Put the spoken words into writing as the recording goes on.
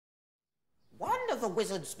of a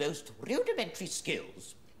wizard's most rudimentary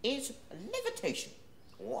skills is levitation,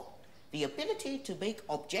 or the ability to make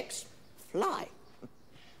objects fly.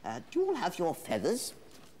 Do you all have your feathers?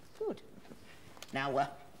 Good. Now,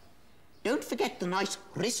 don't forget the nice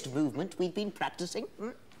wrist movement we've been practicing.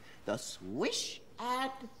 The swish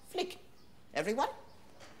and flick. Everyone?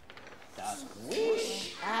 The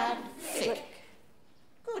swish and flick.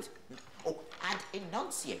 Good. Oh, and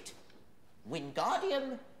enunciate.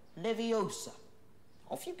 Wingardium leviosa.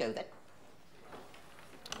 Off you go then.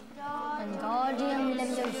 Wingardium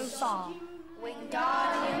leviosa.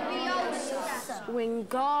 Wingardium leviosa.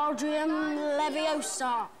 Wingardium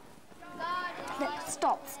leviosa.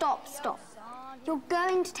 Stop. You're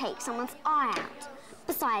going to take someone's eye out.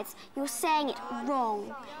 Besides, you're saying it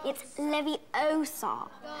wrong. It's leviosa,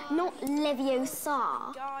 not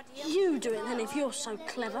leviosaa. You do it then if you're so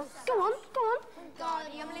clever. Go on.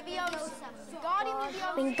 Wingardium leviosa.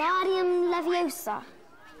 Wingardium leviosa.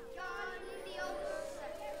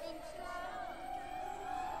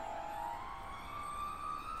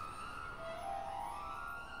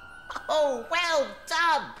 Oh, well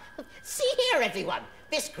done. See here, everyone.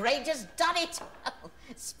 Miss Granger's done it.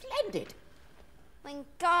 Splendid.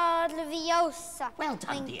 Wingardium leviosa. Well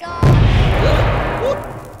done, dear. I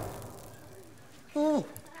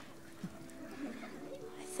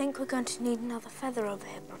think we're going to need another feather over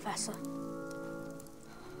here, Professor.